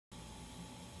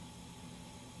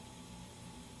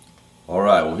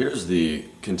Alright, well here's the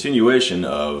continuation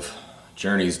of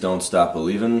Journey's Don't Stop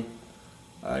Believin'.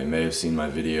 You may have seen my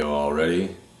video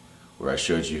already where I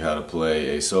showed you how to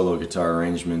play a solo guitar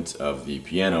arrangement of the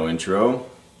piano intro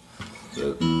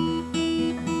and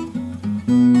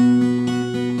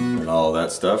all of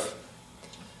that stuff.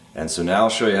 And so now I'll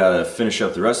show you how to finish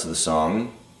up the rest of the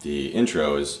song. The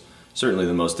intro is certainly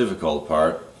the most difficult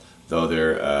part, though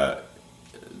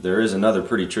there is another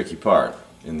pretty tricky part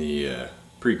in the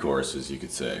pre-chorus, as you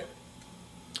could say.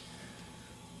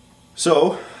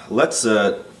 So let's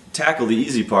tackle the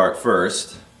easy part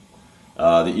first.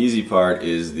 The easy part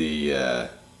is the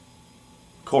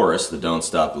chorus, the Don't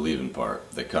Stop Believin' part,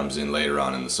 that comes in later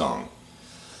on in the song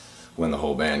when the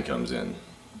whole band comes in.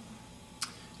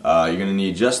 You're going to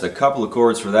need just a couple of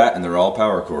chords for that, and they're all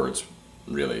power chords,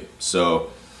 really. So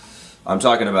I'm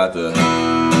talking about the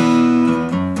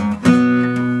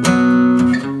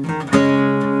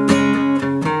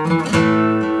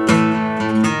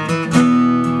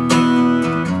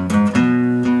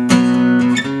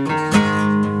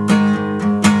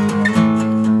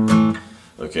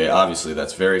Okay, obviously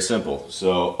that's very simple.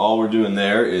 So all we're doing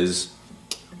there is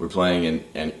we're playing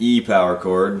an E power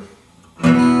chord,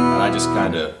 and I just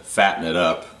kind of fatten it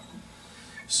up.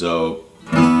 So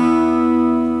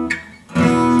I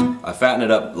fatten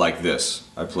it up like this.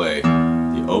 I play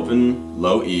the open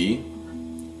low E,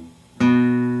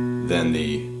 then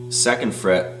the second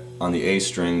fret on the A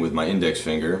string with my index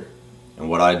finger, and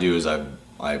what I do is I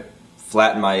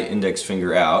flatten my index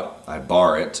finger out, I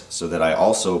bar it, so that I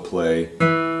also play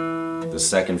the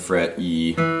second fret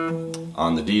E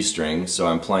on the D string. So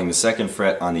I'm playing the second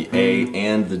fret on the A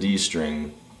and the D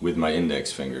string with my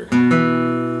index finger.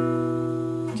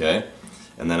 Okay?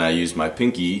 And then I use my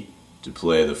pinky to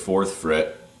play the fourth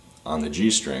fret on the G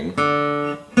string.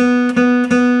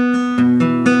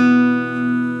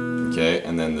 Okay?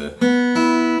 And then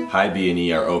the high B and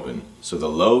E are open. So the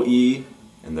low E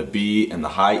and the B and the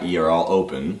high E are all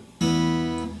open.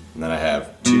 And then I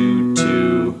have 2,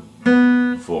 2,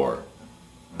 4.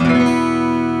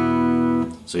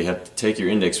 So you have to take your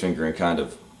index finger and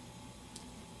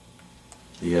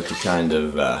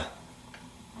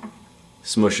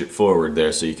smush it forward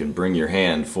there, so you can bring your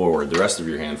hand forward, the rest of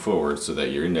your hand forward, so that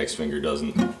your index finger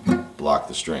doesn't block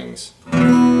the strings.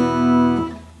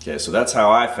 Okay, so that's how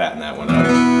I fatten that one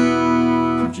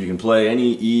up. But you can play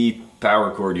any E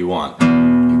power chord you want. You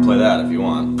can play that if you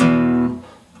want.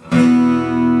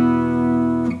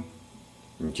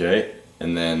 Okay,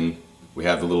 and then we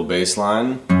have the little bass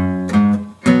line.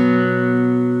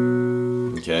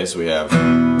 Okay, so we have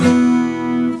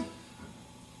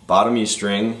bottom E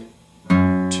string,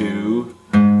 2,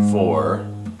 4.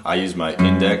 I use my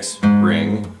index,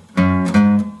 ring.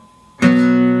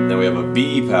 Then we have a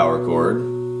B power chord,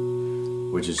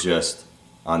 which is just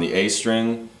on the A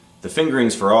string. The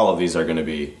fingerings for all of these are going to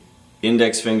be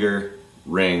index finger,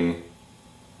 ring,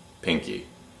 pinky.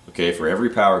 Okay, for every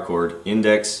power chord,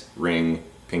 index, ring,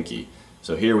 pinky.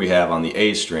 So here we have on the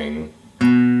A string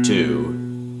 2,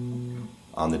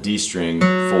 on the D string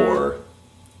 4,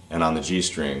 and on the G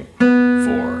string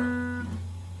 4.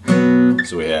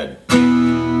 So we had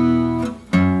 2,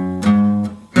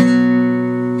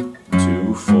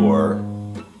 4,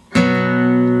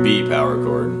 B power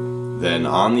chord. Then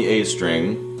on the A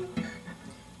string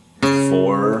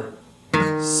 4,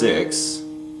 6,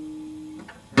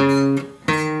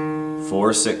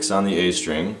 4, 6 on the A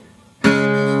string.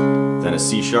 Then a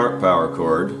C sharp power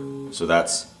chord. So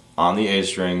that's on the A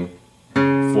string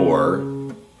 4,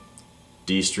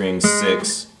 D string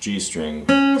 6, G string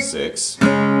 6.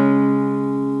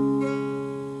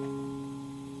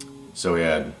 So we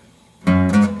had,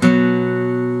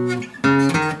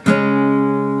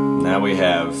 now we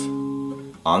have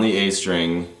on the A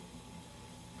string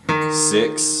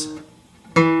 6,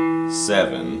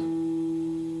 7.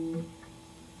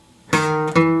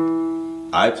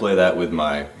 I play that with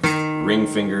my ring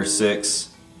finger 6,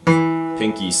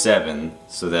 pinky 7,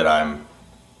 so that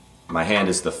my hand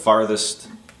is the farthest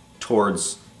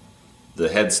towards the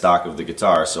headstock of the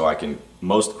guitar, so I can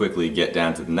most quickly get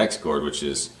down to the next chord, which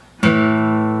is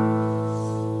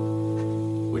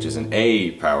an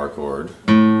A power chord.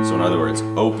 So in other words,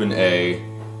 open A,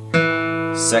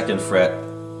 second fret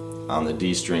on the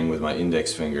D string with my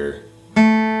index finger,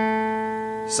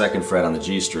 second fret on the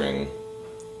G string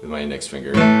with my index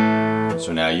finger.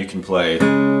 So now you can play,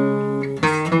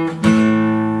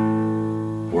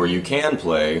 or you can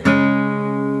play,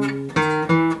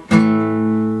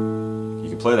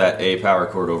 that A power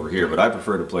chord over here, but I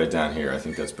prefer to play it down here. I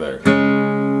think that's better.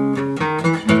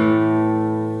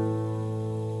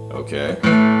 Okay.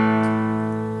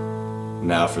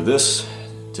 Now for this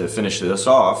to finish this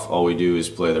off, all we do is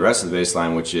play the rest of the bass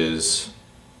line, which is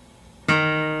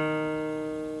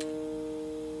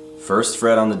first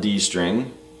fret on the D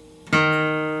string,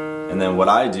 and then what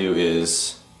I do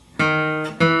is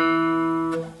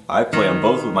I play on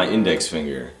both with my index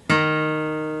finger,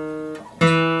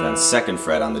 then second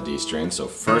fret on the D string, so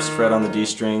first fret on the D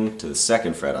string to the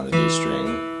second fret on the D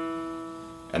string,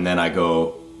 and then I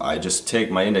just take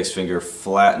my index finger,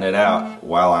 flatten it out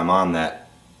while I'm on that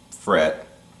fret,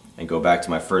 and go back to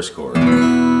my first chord.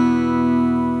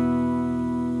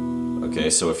 Okay,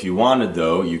 so if you wanted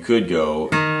though, you could go,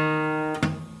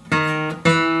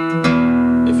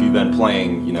 if you've been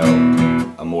playing, you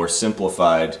know, a more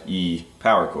simplified E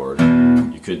power chord,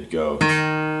 you could go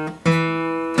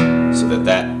so that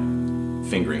that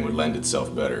fingering would lend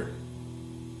itself better.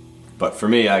 But for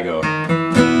me, I go,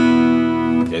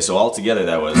 okay, so all together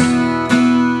that was,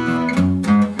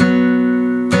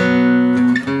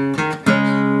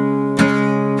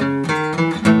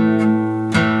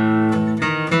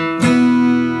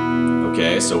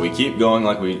 okay, so we keep going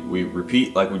like we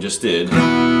repeat like we just did,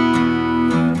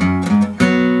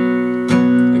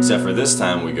 except for this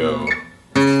time we go,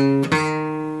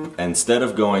 instead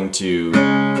of going to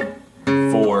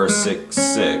 4, 6,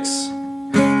 6,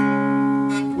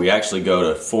 we actually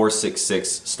go to 4, 6, 6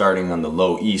 starting on the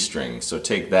low E string. So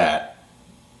take that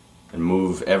and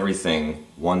move everything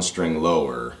one string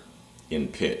lower in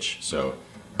pitch. So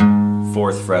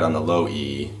 4th fret on the low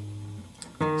E,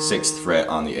 6th fret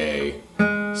on the A,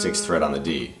 6th fret on the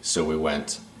D. So we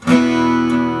went,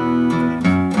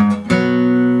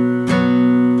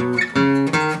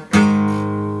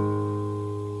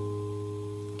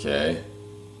 okay,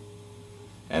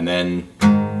 and then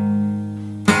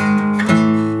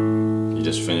you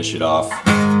just finish it off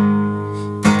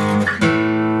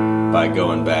by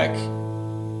going back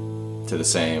to the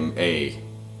same A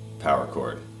power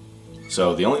chord.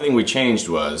 So the only thing we changed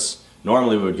was,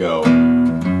 normally we would go,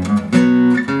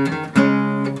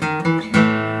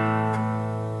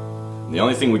 the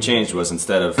only thing we changed was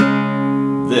instead of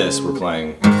this, we're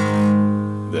playing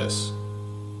this.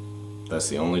 That's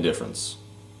the only difference.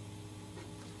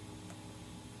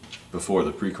 Before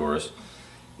the pre-chorus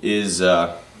is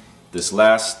this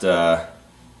last that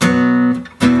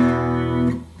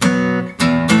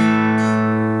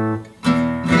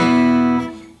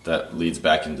leads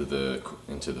back into the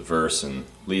verse and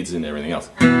leads into everything else.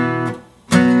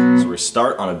 So we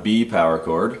start on a B power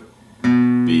chord,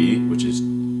 B, which is,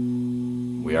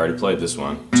 we already played this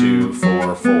one, 2,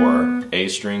 4, 4, A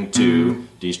string 2,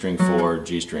 D string 4,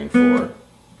 G string 4,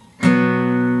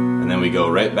 and then we go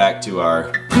right back to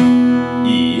our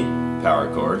E power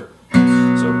chord.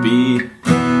 So B,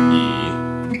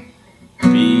 E,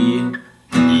 B,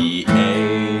 E,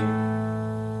 A.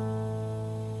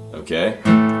 Okay?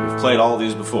 We've played all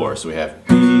these before, so we have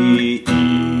B,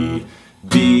 E,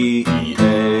 B, E, A.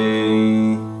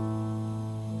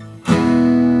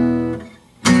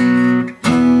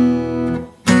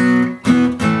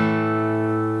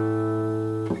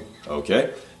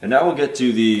 Okay? And now we'll get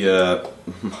to the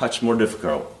much more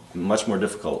difficult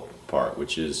part,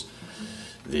 which is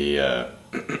the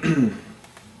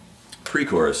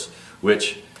pre-chorus,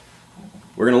 which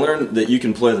we're going to learn that you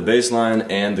can play the bass line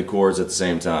and the chords at the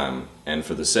same time. And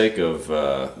for the sake of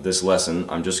this lesson,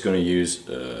 I'm just going to use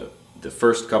the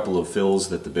first couple of fills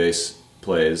that the bass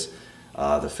plays.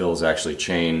 The fills actually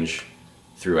change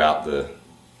throughout the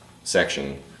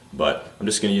section, but I'm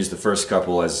just going to use the first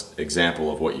couple as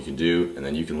example of what you can do, and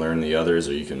then you can learn the others,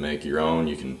 or you can make your own,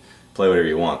 you can play whatever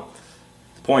you want.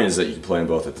 The point is that you can play them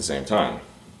both at the same time.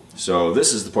 So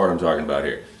this is the part I'm talking about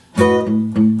here.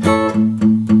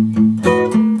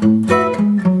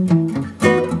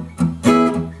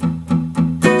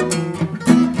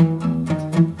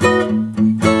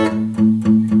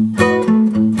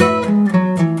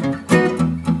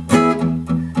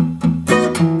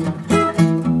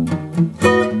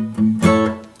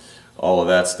 All of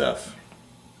that stuff.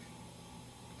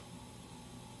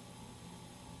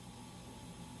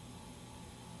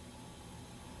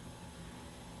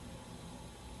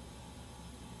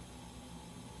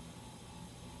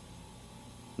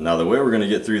 Now the way we're going to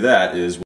get through that is